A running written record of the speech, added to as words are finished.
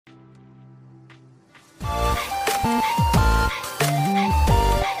Welcome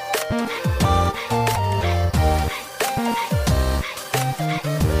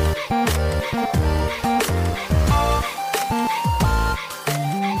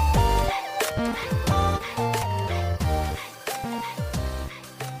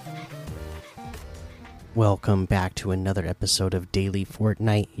back to another episode of Daily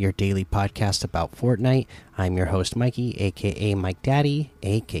Fortnite, your daily podcast about Fortnite. I'm your host, Mikey, aka Mike Daddy,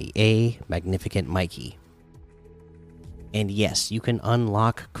 aka Magnificent Mikey. And yes, you can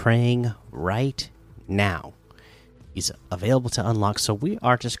unlock Krang right now. He's available to unlock, so we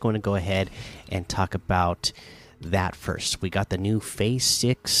are just going to go ahead and talk about that first. We got the new Phase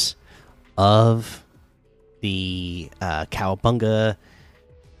 6 of the Cowabunga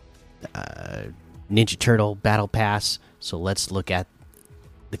Ninja Turtle Battle Pass. So let's look at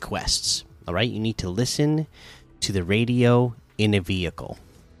the quests. All right, you need to listen to the radio in a vehicle.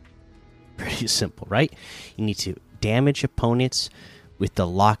 Pretty simple, right? You need to damage opponents with the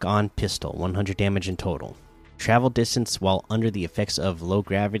lock-on pistol, 100 damage in total. Travel distance while under the effects of low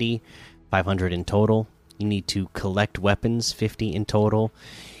gravity, 500 in total. You need to collect weapons, 50 in total.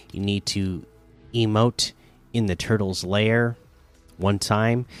 You need to emote in the turtle's lair one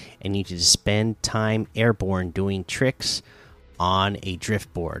time, and you need to spend time airborne doing tricks on a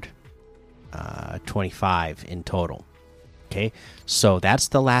drift board, 25 in total. Okay, so that's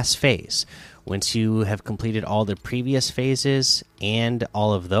the last phase. Once you have completed all the previous phases and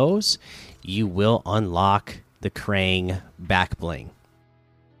all of those, you will unlock the Krang back bling.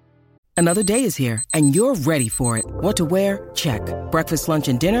 Another day is here, and you're ready for it. What to wear? Check. Breakfast, lunch,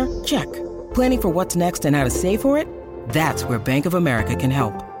 and dinner? Check. Planning for what's next and how to save for it? That's where Bank of America can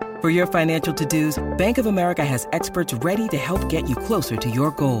help. For your financial to-dos, Bank of America has experts ready to help get you closer to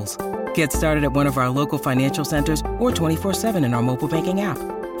your goals. Get started at one of our local financial centers or 24/7 in our mobile banking app.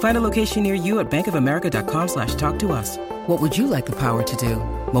 Find a location near you at bankofamerica.com/talktous. What would you like the power to do?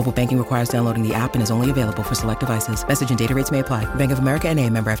 Mobile banking requires downloading the app and is only available for select devices. Message and data rates may apply. Bank of America N.A.,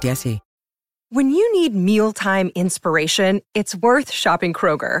 member FDIC. When you need mealtime inspiration, it's worth shopping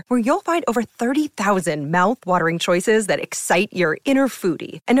Kroger, where you'll find over 30,000 mouth-watering choices that excite your inner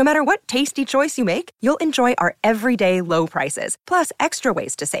foodie. And no matter what tasty choice you make, you'll enjoy our everyday low prices, plus extra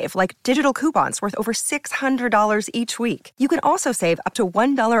ways to save, like digital coupons worth over $600 each week. You can also save up to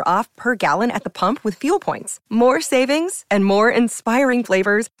 $1 off per gallon at the pump with fuel points. More savings and more inspiring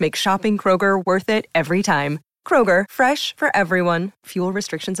flavors make shopping Kroger worth it every time. Kroger, fresh for everyone. Fuel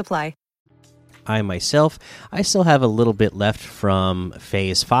restrictions apply. I myself, I still have a little bit left from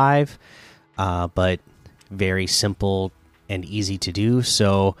Phase 5, but very simple and easy to do.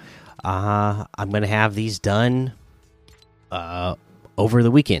 So I'm going to have these done over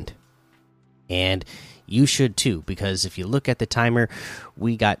the weekend. And you should too, because if you look at the timer,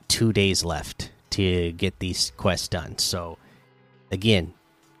 we got 2 days left to get these quests done. So again,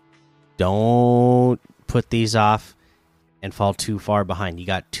 don't put these off and fall too far behind. You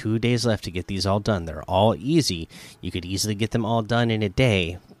got 2 days left to get these all done. They're all easy. You could easily get them all done in a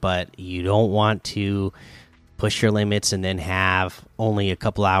day, but you don't want to push your limits and then have only a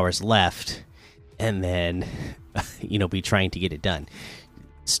couple hours left and then be trying to get it done.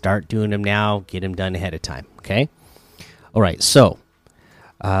 Start doing them now, get them done ahead of time, okay? All right, so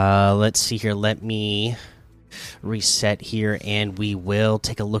let's see here. Let me reset here, and we will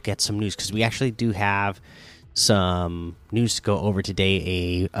take a look at some news, because we actually do have some news to go over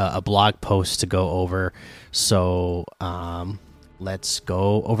today, a blog post to go over. So let's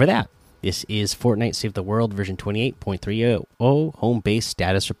go over that. This is Fortnite Save the World version 28.30 home base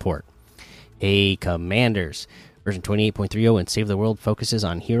status report. Hey commanders, version 28.30 and Save the World focuses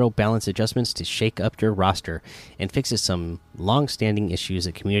on hero balance adjustments to shake up your roster and fixes some long-standing issues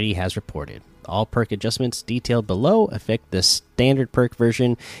the community has reported. All perk adjustments detailed below affect the standard perk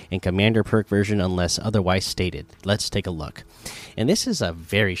version and commander perk version unless otherwise stated. Let's take a look. And this is a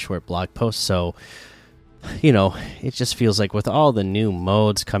very short blog post, so it just feels like with all the new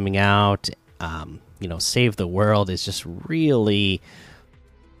modes coming out, Save the World is just really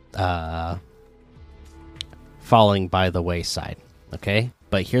falling by the wayside. Okay,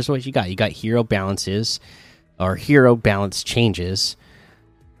 but here's what you got. You got hero balances or hero balance changes.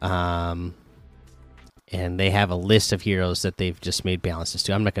 And they have a list of heroes that they've just made balances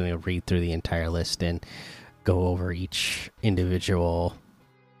to. I'm not going to read through the entire list and go over each individual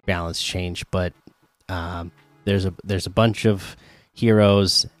balance change, but there's a bunch of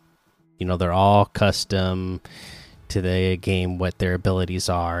heroes. They're all custom to the game, what their abilities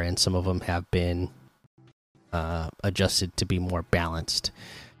are, and some of them have been adjusted to be more balanced.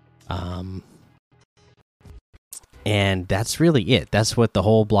 And that's really it. That's what the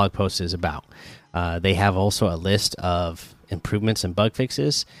whole blog post is about. They have also a list of improvements and bug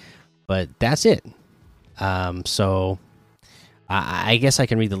fixes, but that's it. So I guess I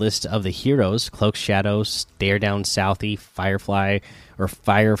can read the list of the heroes: Cloak Shadow, Stare Down Southie, Firefly or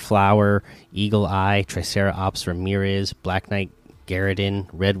Fireflower, Eagle Eye, Triceratops Ramirez, Black Knight Garridan,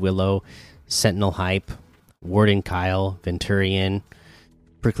 Red Willow, Sentinel Hype, Warden Kyle, Venturian,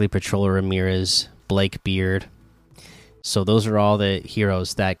 Prickly Patroller Ramirez, Blake Beard. So those are all the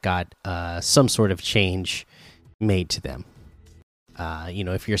heroes that got some sort of change made to them.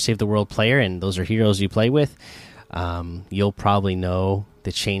 If you're a Save the World player and those are heroes you play with, you'll probably know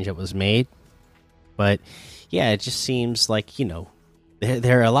the change that was made. But yeah, it just seems like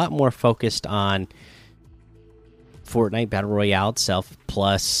they're a lot more focused on Fortnite Battle Royale itself,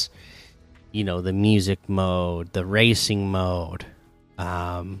 plus the music mode, the racing mode.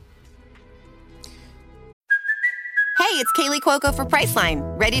 Hey, it's Kaylee Cuoco for Priceline.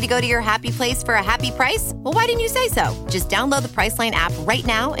 Ready to go to your happy place for a happy price? Well, why didn't you say so? Just download the Priceline app right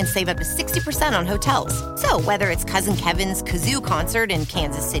now and save up to 60% on hotels. So whether it's Cousin Kevin's Kazoo Concert in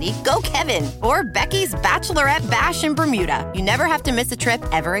Kansas City, go Kevin, or Becky's Bachelorette Bash in Bermuda, you never have to miss a trip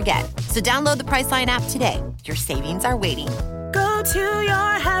ever again. So download the Priceline app today. Your savings are waiting. Go to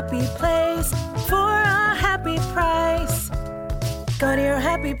your happy place for a happy price. Go to your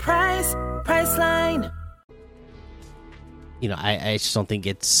happy price, Priceline. I just don't think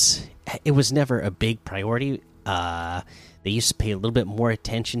it was never a big priority. They used to pay a little bit more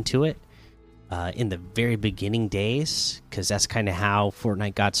attention to it in the very beginning days, because that's kind of how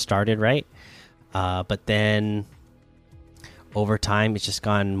Fortnite got started, right? But then over time, it's just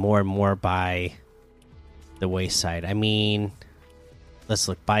gone more and more by the wayside. I mean, let's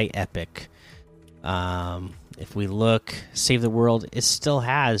look by Epic. If we look, Save the World, it still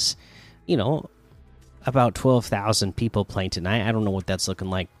has, about 12,000 people playing tonight. I don't know what that's looking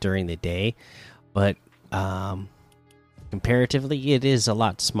like during the day, but comparatively, it is a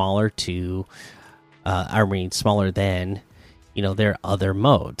lot smaller smaller than their other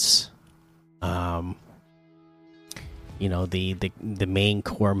modes. The main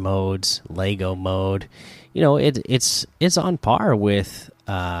core modes, Lego mode, it's on par with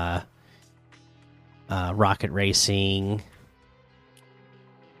Rocket Racing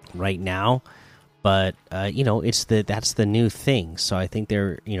right now. But that's the new thing. So I think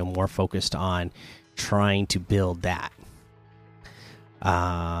they're more focused on trying to build that.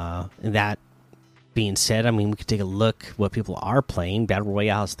 And that being said, I mean, we could take a look what people are playing. Battle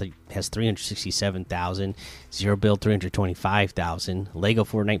Royale has 367,000, Zero Build 325,000, Lego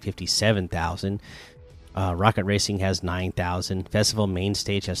Fortnite 57,000, Rocket Racing has 9,000, Festival Main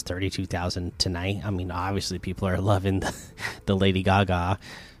Stage has 32,000 tonight. I mean, obviously people are loving the Lady Gaga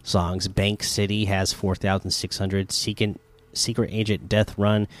songs. Bank City has 4,600, Secret Agent Death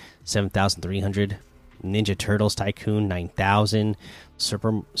Run 7,300, Ninja Turtles Tycoon 9,000,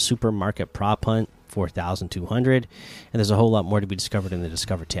 Supermarket Prop Hunt 4,200, and there's a whole lot more to be discovered in the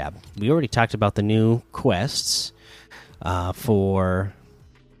Discover tab. We already talked about the new quests for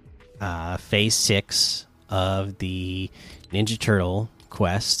Phase 6 of the Ninja Turtle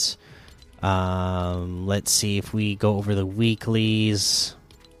quests. Let's see if we go over the weeklies.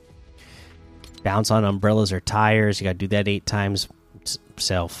 Bounce on umbrellas or tires. You got to do that 8 times.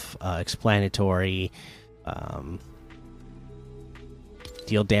 Self-explanatory.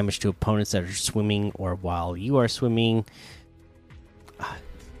 Deal damage to opponents that are swimming or while you are swimming.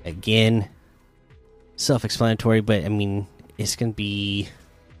 Again, self-explanatory, but I mean, it's gonna be.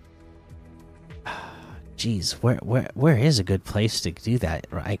 Geez, where is a good place to do that?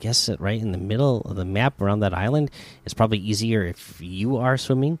 I guess right in the middle of the map around that island. It's probably easier if you are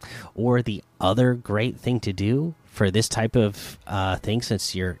swimming. Or the other great thing to do for this type of thing,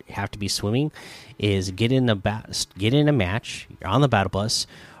 since you have to be swimming, is get in a match. You're on the battle bus,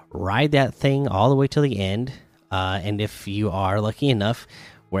 ride that thing all the way to the end, and if you are lucky enough,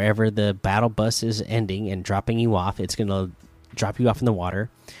 wherever the battle bus is ending and dropping you off, it's gonna drop you off in the water.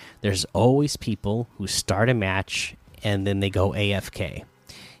 There's always people who start a match and then they go AFK.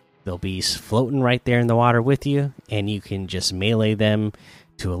 They'll be floating right there in the water with you, and you can just melee them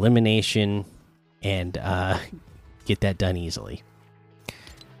to elimination and get that done easily.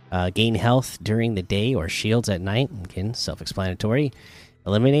 Gain health during the day or shields at night. Again, self-explanatory.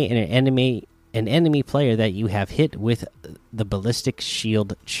 Eliminate an enemy player that you have hit with the ballistic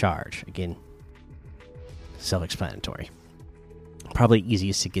shield charge. Again, self-explanatory. Probably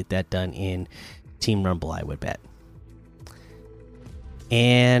easiest to get that done in Team Rumble, I would bet.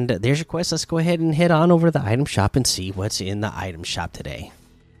 And there's your quest. Let's go ahead and head on over to the item shop and see what's in the item shop today.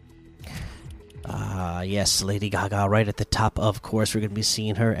 Yes, Lady Gaga right at the top. Of course, we're going to be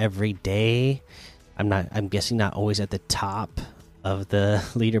seeing her every day. I'm guessing not always at the top of the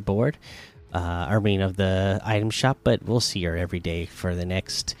leaderboard. Of the item shop, but we'll see her every day for the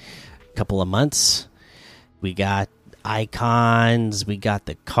next couple of months. We got icons, we got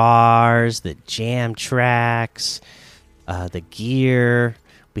the cars, the jam tracks, the gear.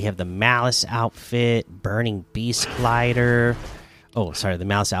 We have the Malice outfit, Burning Beast glider. Oh, sorry, the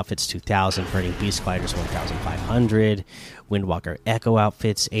Malice outfit's 2,000, Burning Beast glider's 1,500, Windwalker Echo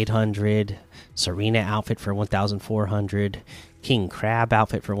outfit's 800, Serena outfit for 1,400, King Crab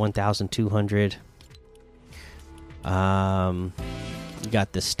outfit for 1,200. You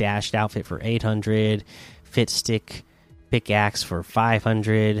got the Stashed outfit for 800, Fit Stick pickaxe for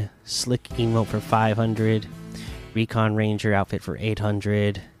 500, Slick emote for 500, Recon Ranger outfit for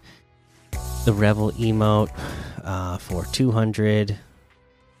 800, the Revel emote for 200,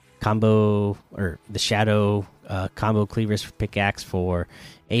 the Shadow combo cleavers for pickaxe for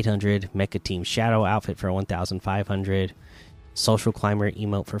 800, Mecha Team Shadow outfit for 1,500, Social Climber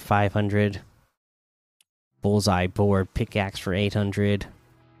emote for 500, Bullseye board pickaxe for 800,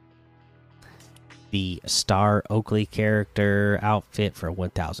 the Star Oakley character outfit for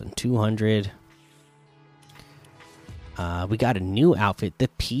 1,200. We got a new outfit, the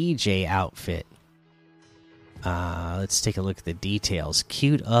PJ outfit. Let's take a look at the details.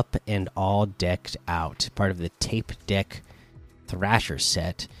 Queued up and all decked out. Part of the Tape Deck Thrasher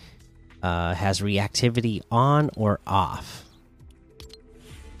set. Has reactivity on or off.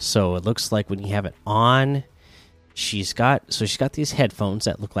 So it looks like when you have it on, she's got these headphones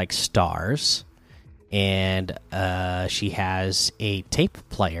that look like stars, and she has a tape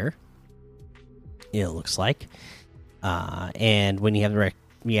player. It looks like. And when you have the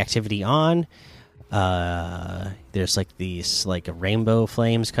reactivity on, there's like these rainbow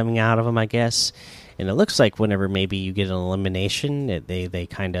flames coming out of them, I guess. And it looks like whenever maybe you get an elimination, they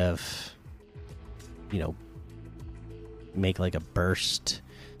kind of, make like a burst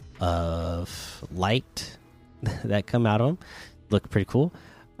of light that come out of them. Look pretty cool.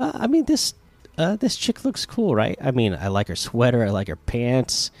 This chick looks cool, right? I mean, I like her sweater. I like her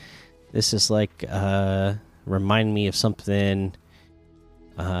pants. This is like remind me of something.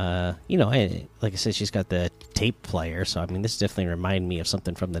 Like I said, she's got the tape player, so I mean, this definitely remind me of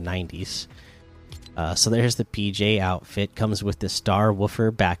something from the 90s. So there's the PJ outfit. Comes with the Star Woofer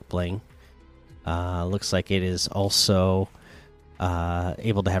back bling. Looks like it is also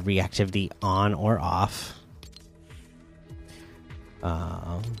able to have reactivity on or off.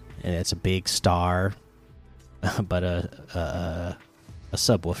 And it's a big star, but a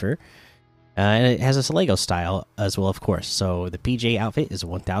subwoofer. And it has this Lego style as well, of course. So the PJ outfit is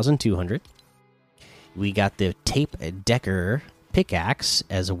 1,200. We got the Tape Decker pickaxe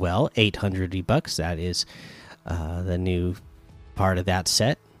as well, 800 V-bucks. That is the new part of that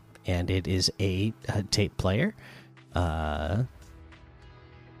set, and it is a tape player. But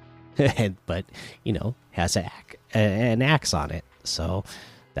has an axe on it, so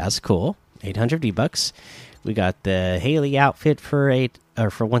that's cool. 800 V-bucks. We got the Haley outfit for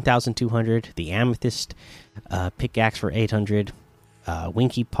 1,200. The Amethyst pickaxe for 800.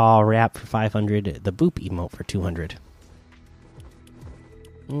 Winky Paw wrap for 500. The Boop emote for 200.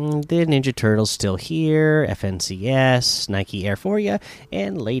 The Ninja Turtles still here. FNCS, Nike Air for ya,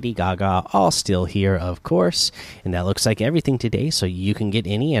 and Lady Gaga all still here, of course. And that looks like everything today. So you can get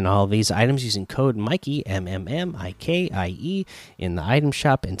any and all of these items using code Mikey MMMIKIE in the item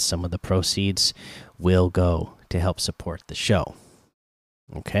shop, and some of the proceeds will go to help support the show.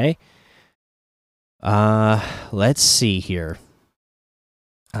 Okay. Let's see here.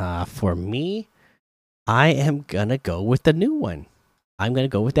 For me, I am gonna go with the new one. I'm gonna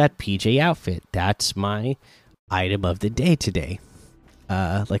go with that PJ outfit. That's my item of the day today.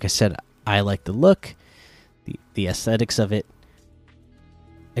 Like I said, I like the look, the aesthetics of it.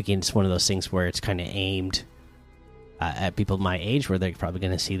 Again, it's one of those things where it's kind of aimed at people my age, where they're probably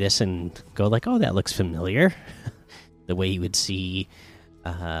going to see this and go like, "Oh, that looks familiar," the way you would see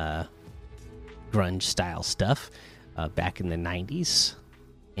grunge style stuff back in the '90s,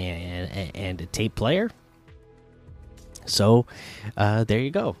 and a tape player. So there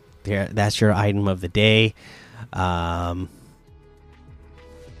you go. That's your item of the day. Like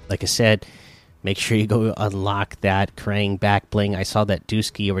I said, make sure you go unlock that Krang back bling. I saw that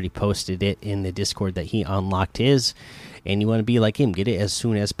Dusky already posted it in the Discord that he unlocked his, and you want to be like him, get it as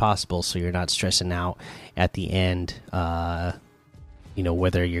soon as possible so you're not stressing out at the end.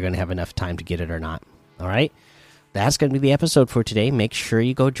 Whether you're going to have enough time to get it or not. All right. that's going to be the episode for today. Make sure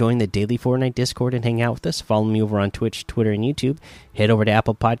you go join the Daily Fortnite Discord and hang out with us. Follow me over on Twitch, Twitter, and YouTube. Head over to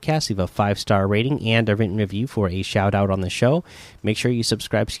Apple Podcasts, leave a 5-star rating and a written review for a shout out on the show. Make sure you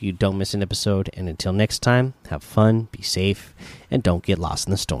subscribe so you don't miss an episode. And until next time, have fun, be safe, and don't get lost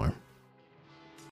in the storm.